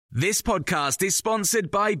This podcast is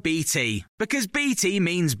sponsored by BT, because BT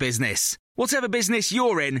means business. Whatever business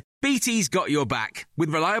you're in, BT's got your back, with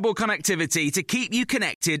reliable connectivity to keep you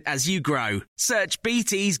connected as you grow. Search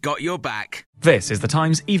BT's got your back. This is the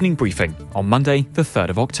Times evening briefing on Monday, the 3rd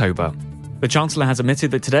of October. The Chancellor has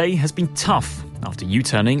admitted that today has been tough after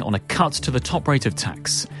U-turning on a cut to the top rate of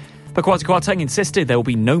tax. But Kwasi Kwarteng insisted there will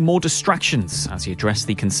be no more distractions as he addressed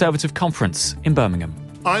the Conservative conference in Birmingham.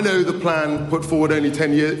 I know the plan put forward only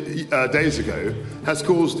 10 days ago has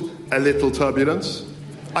caused a little turbulence.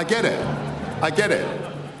 I get it.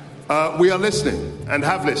 We are listening and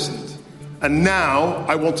have listened. And now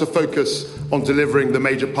I want to focus on delivering the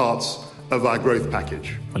major parts of our growth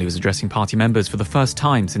package. Well, he was addressing party members for the first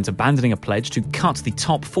time since abandoning a pledge to cut the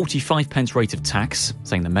top 45p rate of tax,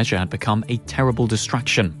 saying the measure had become a terrible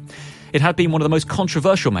distraction. It had been one of the most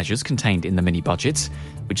controversial measures contained in the mini-budget,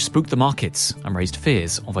 which spooked the markets and raised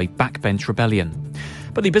fears of a backbench rebellion.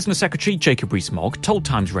 But the Business Secretary, Jacob Rees-Mogg, told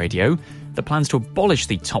Times Radio that plans to abolish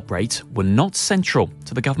the top rate were not central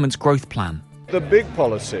to the government's growth plan. The big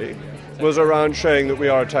policy was around showing that we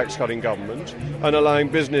are a tax-cutting government and allowing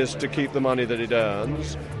business to keep the money that it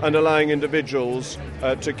earns and allowing individuals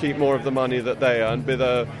to keep more of the money that they earn, with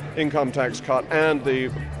the income tax cut and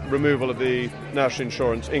the removal of the national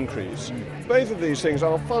insurance increase. Both of these things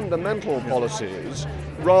are fundamental policies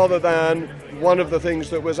rather than one of the things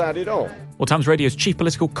that was added on. Well, Times Radio's chief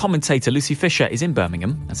political commentator Lucy Fisher is in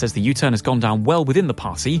Birmingham and says the U-turn has gone down well within the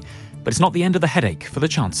party, but it's not the end of the headache for the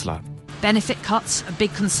Chancellor. Benefit cuts, a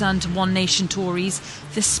big concern to One Nation Tories.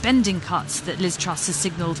 The spending cuts that Liz Truss has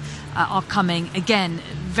signalled are coming. Again,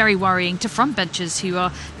 very worrying to frontbenchers who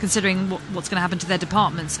are considering what's going to happen to their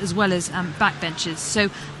departments, as well as backbenchers.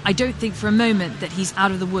 So I don't think for a moment that he's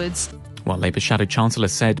out of the woods. Well, Labour's shadow chancellor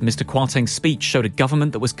said Mr Kwarteng's speech showed a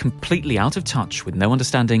government that was completely out of touch with no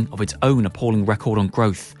understanding of its own appalling record on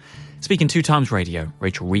growth. Speaking to Times Radio,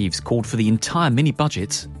 Rachel Reeves called for the entire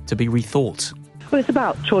mini-budget to be rethought. Well, it's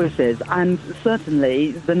about choices, and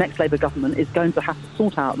certainly the next Labour government is going to have to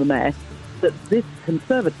sort out the mess that this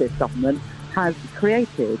Conservative government has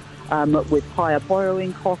created, with higher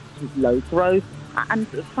borrowing costs, with low growth, and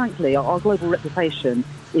frankly, our global reputation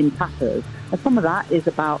in tatters. And some of that is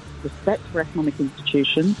about respect for economic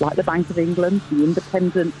institutions like the Bank of England, the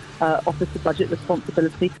Independent Office of Budget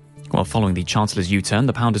Responsibility. Well, following the Chancellor's U-turn,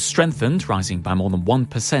 the pound has strengthened, rising by more than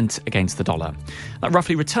 1% against the dollar. That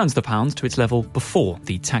roughly returns the pound to its level before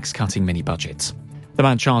the tax-cutting mini-budget. The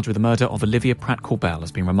man charged with the murder of Olivia Pratt-Korbel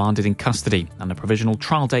has been remanded in custody, and a provisional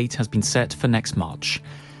trial date has been set for next March.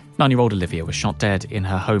 9-year-old Olivia was shot dead in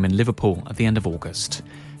her home in Liverpool at the end of August.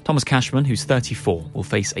 Thomas Cashman, who's 34, will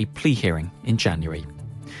face a plea hearing in January.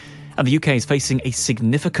 And the UK is facing a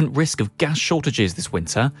significant risk of gas shortages this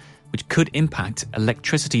winter, which could impact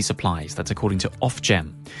electricity supplies. That's according to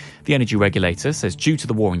Ofgem. The energy regulator says due to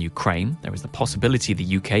the war in Ukraine, there is the possibility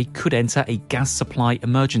the UK could enter a gas supply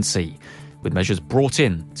emergency, with measures brought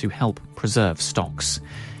in to help preserve stocks.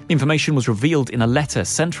 The information was revealed in a letter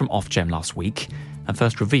sent from Ofgem last week and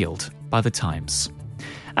first revealed by The Times.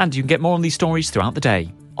 And you can get more on these stories throughout the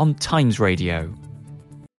day on Times Radio.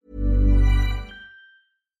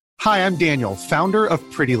 Hi, I'm Daniel, founder of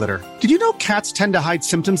Pretty Litter. Did you know cats tend to hide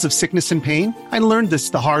symptoms of sickness and pain? I learned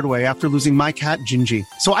this the hard way after losing my cat, Gingy.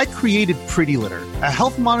 So I created Pretty Litter, a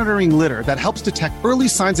health monitoring litter that helps detect early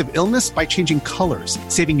signs of illness by changing colors,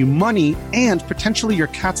 saving you money and potentially your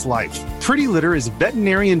cat's life. Pretty Litter is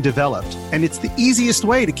veterinarian developed, and it's the easiest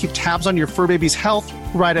way to keep tabs on your fur baby's health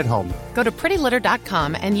right at home. Go to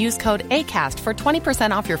prettylitter.com and use code ACAST for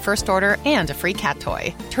 20% off your first order and a free cat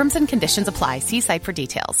toy. Terms and conditions apply. See site for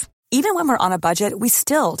details. Even when we're on a budget, we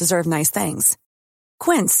still deserve nice things.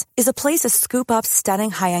 Quince is a place to scoop up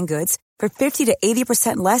stunning high-end goods for 50 to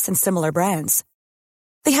 80% less than similar brands.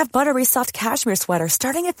 They have buttery soft cashmere sweaters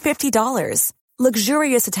starting at $50,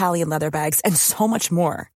 luxurious Italian leather bags, and so much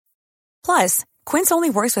more. Plus, Quince only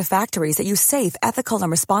works with factories that use safe, ethical, and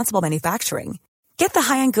responsible manufacturing. Get the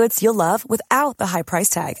high-end goods you'll love without the high price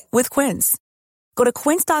tag with Quince. Go to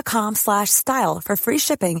quince.com/style for free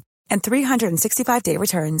shipping and 365-day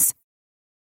returns.